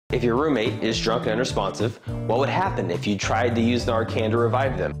If your roommate is drunk and unresponsive, what would happen if you tried to use Narcan to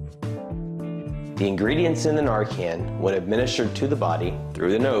revive them? The ingredients in the Narcan, when administered to the body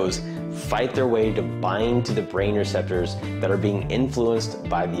through the nose, fight their way to bind to the brain receptors that are being influenced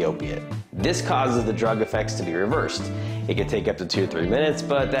by the opiate. This causes the drug effects to be reversed. It can take up to 2 to 3 minutes,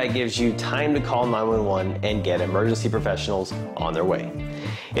 but that gives you time to call 911 and get emergency professionals on their way.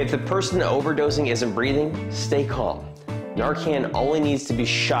 If the person overdosing isn't breathing, stay calm. Narcan only needs to be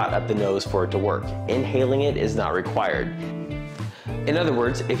shot up the nose for it to work. Inhaling it is not required. In other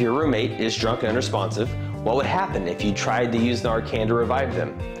words, if your roommate is drunk and unresponsive, what would happen if you tried to use Narcan to revive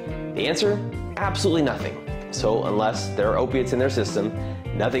them? The answer? Absolutely nothing. So unless there are opiates in their system,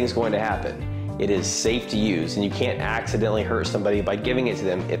 nothing's going to happen. It is safe to use, and you can't accidentally hurt somebody by giving it to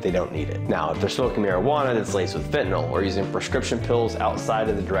them if they don't need it. Now, if they're smoking marijuana that's laced with fentanyl or using prescription pills outside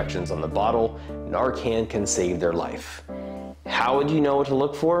of the directions on the bottle, Narcan can save their life. How would you know what to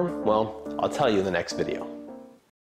look for? Well, I'll tell you in the next video.